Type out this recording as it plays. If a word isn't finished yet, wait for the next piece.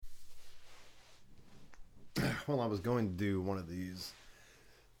well, I was going to do one of these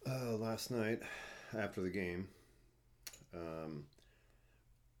last night after the game, um,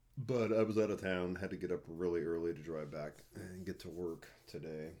 but I was out of town. Had to get up really early to drive back and get to work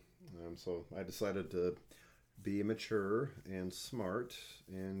today. So I decided to be mature and smart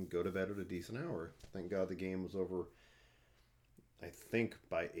and go to bed at a decent hour. Thank God the game was over. I think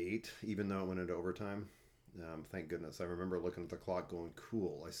by 8, even though it went into overtime. Thank goodness. I remember looking at the clock, going,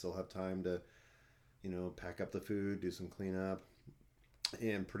 "Cool. I still have time to, pack up the food, do some cleanup,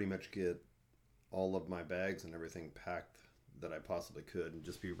 and pretty much get all of my bags and everything packed that I possibly could, and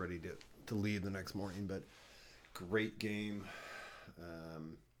just be ready to leave the next morning." But great game.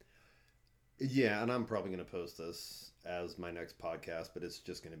 Um, yeah, and I'm probably going to post this as my next podcast, but it's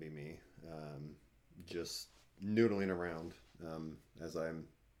just going to be me, just noodling around, as I'm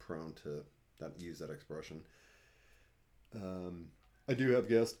prone to use that expression. Um, I do have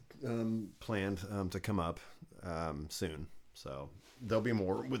guests planned to come up soon, so there'll be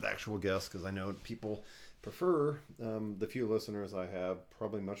more with actual guests because I know people prefer, the few listeners I have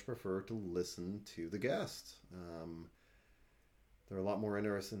probably much prefer to listen to the guests. They're a lot more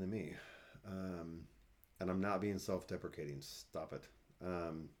interesting than me, and I'm not being self-deprecating. Stop it.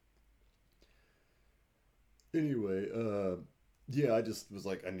 Anyway, yeah, I just was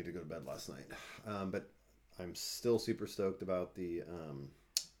like, I need to go to bed last night, but I'm still super stoked about the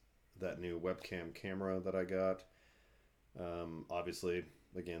that new webcam camera that I got. Obviously,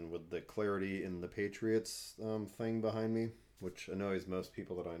 again, with the clarity in the Patriots thing behind me, which annoys most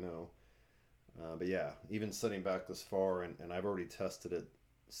people that I know. But yeah, even sitting back this far, and I've already tested it,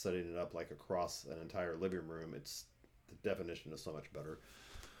 setting it up like across an entire living room, it's the definition is so much better.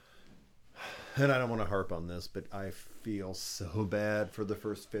 And I don't want to harp on this, but I feel so bad for the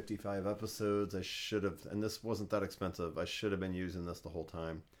first 55 episodes. I should have, and this wasn't that expensive, I should have been using this the whole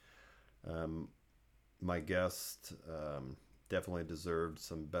time. Um, my guest definitely deserved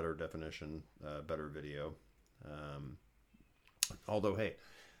some better definition, better video. Um, Although, hey,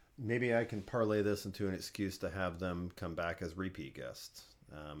 maybe I can parlay this into an excuse to have them come back as repeat guests.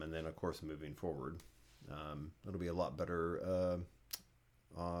 And then, of course, moving forward, it'll be a lot better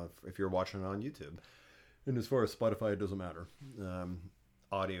if you're watching it on YouTube. And as far as Spotify, it doesn't matter.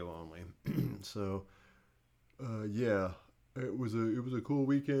 Audio only. So, yeah, it was a cool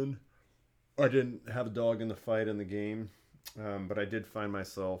weekend. I didn't have a dog in the fight in the game, but I did find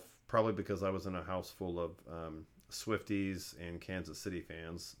myself, probably because I was in a house full of Swifties and Kansas City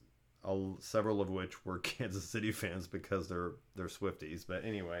fans, several of which were Kansas City fans because they're Swifties. But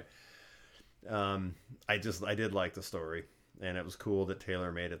anyway, I did like the story, and it was cool that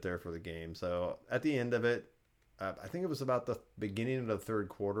Taylor made it there for the game. So at the end of it, I think it was about the beginning of the third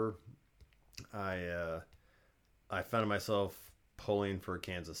quarter, I found myself pulling for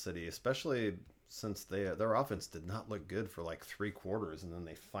Kansas City, especially since their offense did not look good for like 3 quarters, and then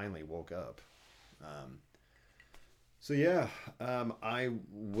they finally woke up. Um, so yeah, I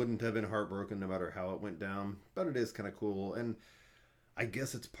wouldn't have been heartbroken no matter how it went down, but it is kind of cool, and I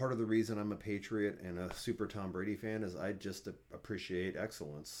guess it's part of the reason I'm a Patriot and a super Tom Brady fan is I just appreciate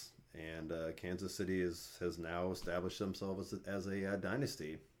excellence, and Kansas City has now established themselves as a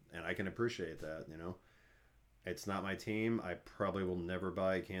dynasty, and I can appreciate that. It's not my team. I probably will never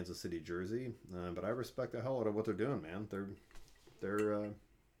buy a Kansas City jersey, but I respect the hell out of what they're doing, man. They're a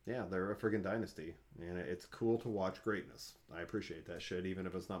friggin' dynasty, and it's cool to watch greatness. I appreciate that shit, even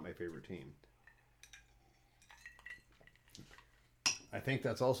if it's not my favorite team. I think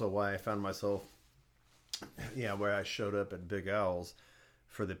that's also why I found myself, where I showed up at Big Owls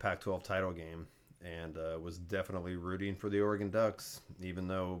for the Pac-12 title game, and was definitely rooting for the Oregon Ducks, even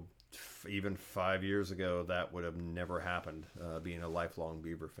though even 5 years ago that would have never happened. Being a lifelong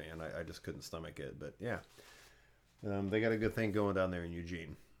Beaver fan, I just couldn't stomach it. But yeah, they got a good thing going down there in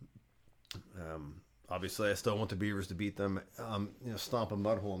Eugene. Obviously, I still want the Beavers to beat them, stomp a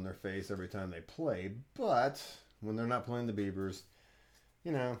mud hole in their face every time they play. But when they're not playing the Beavers,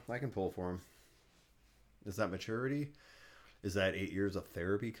 I can pull for them. Is that maturity? Is that 8 years of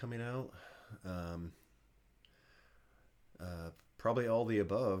therapy coming out? Probably all the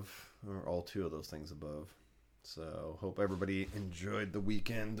above, or all two of those things above. So, hope everybody enjoyed the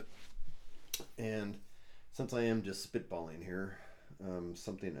weekend. And since I am just spitballing here,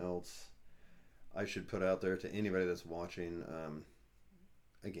 something else I should put out there to anybody that's watching.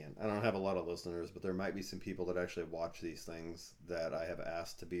 Again, I don't have a lot of listeners, but there might be some people that actually watch these things that I have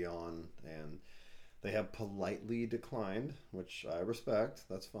asked to be on, and they have politely declined, which I respect.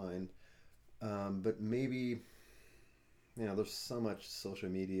 That's fine. But maybe, there's so much social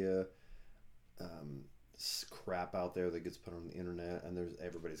media crap out there that gets put on the internet, and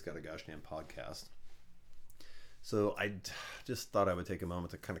everybody's got a gosh damn podcast. So just thought I would take a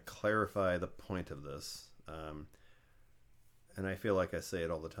moment to kind of clarify the point of this. And I feel like I say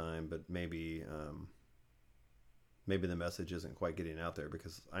it all the time, but maybe the message isn't quite getting out there,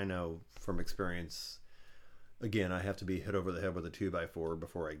 because I know from experience, again, I have to be hit over the head with a 2x4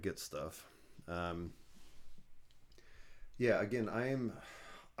 before I get stuff. Yeah, again,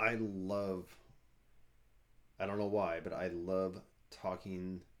 I love, I don't know why, but I love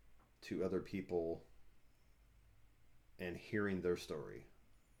talking to other people and hearing their story.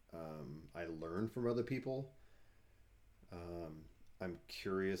 I learn from other people. I'm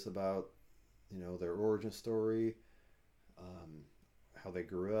curious about, their origin story, um, how they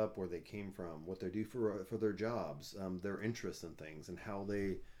grew up, where they came from, what they do for their jobs, their interests in things, and how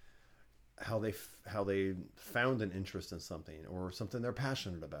they found an interest in something, or something they're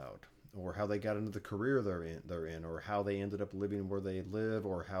passionate about, or how they got into the career they're in, or how they ended up living where they live,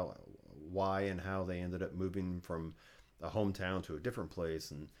 or why and how they ended up moving from a hometown to a different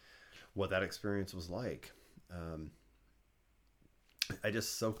place, and what that experience was like. I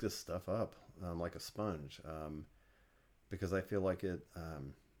just soak this stuff up like a sponge, because I feel like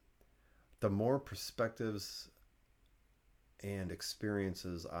the more perspectives and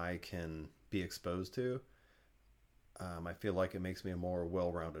experiences I can be exposed to, I feel like it makes me a more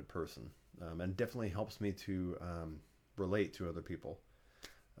well-rounded person, and definitely helps me to relate to other people,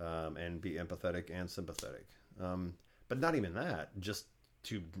 and be empathetic and sympathetic. But not even that, just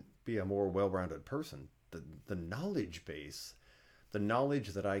to be a more well-rounded person. The knowledge base, the knowledge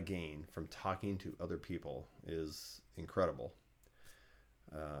that I gain from talking to other people is incredible.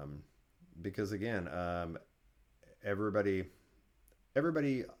 Because again, everybody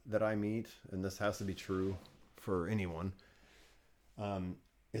that I meet, and this has to be true for anyone,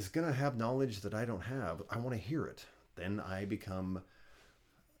 is going to have knowledge that I don't have. I want to hear it. Then I become,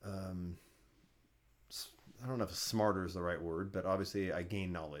 I don't know if smarter is the right word, but obviously I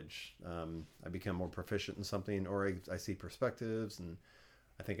gain knowledge. I become more proficient in something, or I see perspectives. And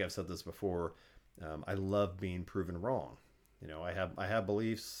I think I've said this before. I love being proven wrong. I have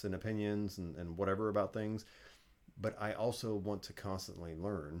beliefs and opinions and whatever about things, but I also want to constantly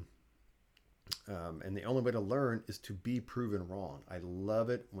learn. And the only way to learn is to be proven wrong. I love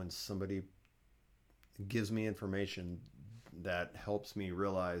it when somebody gives me information that helps me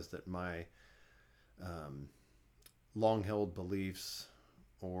realize that my long-held beliefs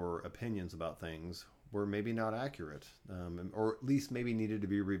or opinions about things were maybe not accurate, or at least maybe needed to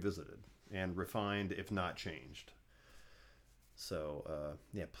be revisited and refined, if not changed. So,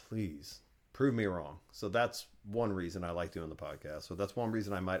 yeah, please prove me wrong. So that's one reason I like doing the podcast. So that's one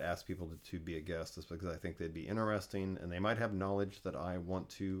reason I might ask people to be a guest, is because I think they'd be interesting and they might have knowledge that I want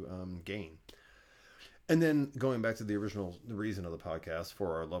to gain. And then going back to the reason of the podcast,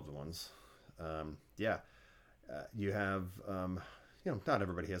 for our loved ones. You have, not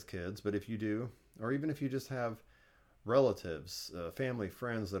everybody has kids, but if you do, or even if you just have relatives, family,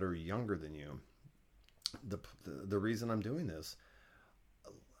 friends that are younger than you, the reason I'm doing this,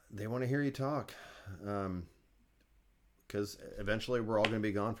 they want to hear you talk, because eventually we're all going to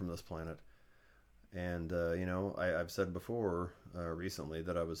be gone from this planet. And, I've said before recently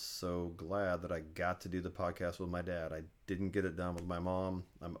that I was so glad that I got to do the podcast with my dad. I didn't get it done with my mom.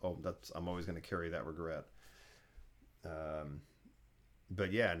 I'm always going to carry that regret.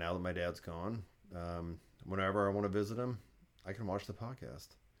 But yeah, now that my dad's gone, whenever I want to visit him, I can watch the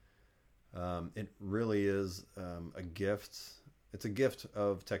podcast. It really is a gift. It's a gift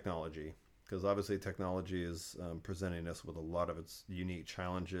of technology, because obviously technology is presenting us with a lot of its unique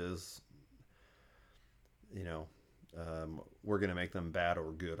challenges. We're going to make them bad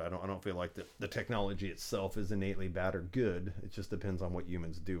or good. I don't feel like the technology itself is innately bad or good. It just depends on what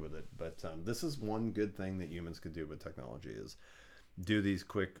humans do with it. But this is one good thing that humans could do with technology, is do these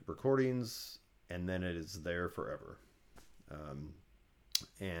quick recordings, and then it is there forever.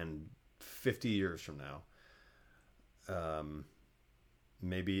 And 50 years from now,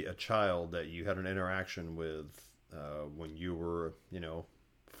 maybe a child that you had an interaction with when you were,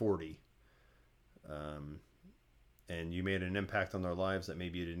 40, and you made an impact on their lives that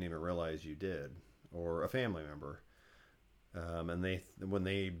maybe you didn't even realize you did, or a family member, and when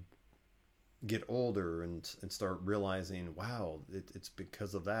they get older and start realizing, wow, it's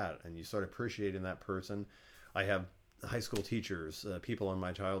because of that, and you start appreciating that person. I have high school teachers, people in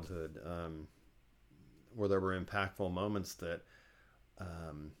my childhood, where there were impactful moments that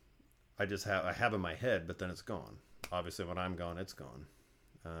I have in my head, but then it's gone. Obviously, when I'm gone, it's gone.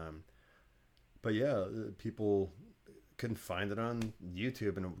 But yeah, people can find it on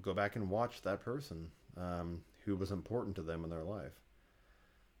YouTube and go back and watch that person who was important to them in their life.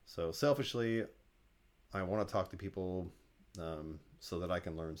 So selfishly, I want to talk to people so that I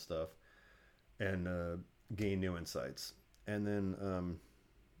can learn stuff and gain new insights. And then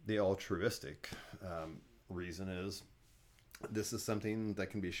the altruistic reason is this is something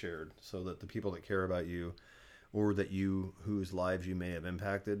that can be shared so that the people that care about you or that you whose lives you may have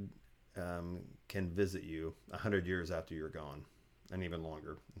impacted can visit you 100 years after you're gone and even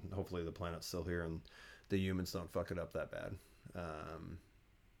longer. Hopefully the planet's still here and the humans don't fuck it up that bad.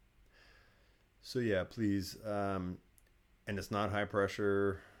 So yeah, please. And it's not high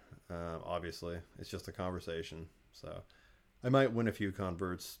pressure. Obviously, it's just a conversation. So I might win a few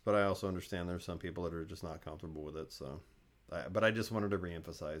converts, but I also understand there's some people that are just not comfortable with it. So, but I just wanted to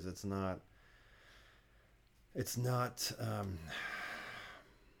reemphasize it's not. It's not.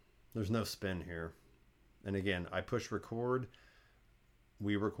 There's no spin here. And again, I push record.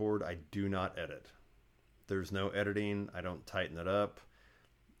 We record. I do not edit. There's no editing. I don't tighten it up.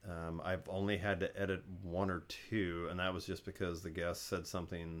 I've only had to edit one or two, and that was just because the guest said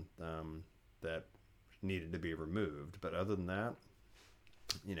something that needed to be removed. But other than that,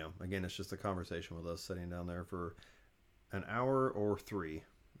 again, it's just a conversation with us sitting down there for an hour or three,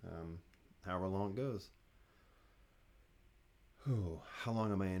 however long it goes. Oh, how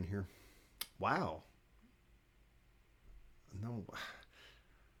long am I in here? Wow. No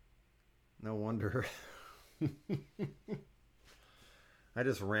wonder. I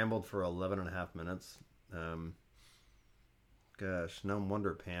just rambled for 11 and a half minutes. Gosh, no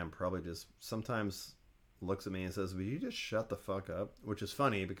wonder Pam probably just sometimes looks at me and says, "Will you just shut the fuck up?" Which is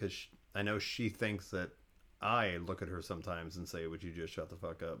funny because I know she thinks that I look at her sometimes and say, "Would you just shut the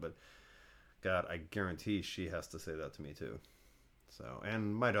fuck up?" But God, I guarantee she has to say that to me too. So,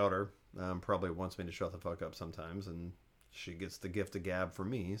 and my daughter probably wants me to shut the fuck up sometimes, and she gets the gift of gab from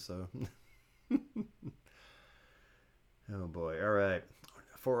me. So, oh boy, all right.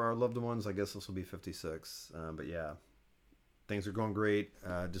 For our loved ones, I guess this will be 56. But yeah, things are going great.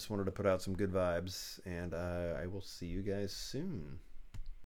 Just wanted to put out some good vibes, and I will see you guys soon.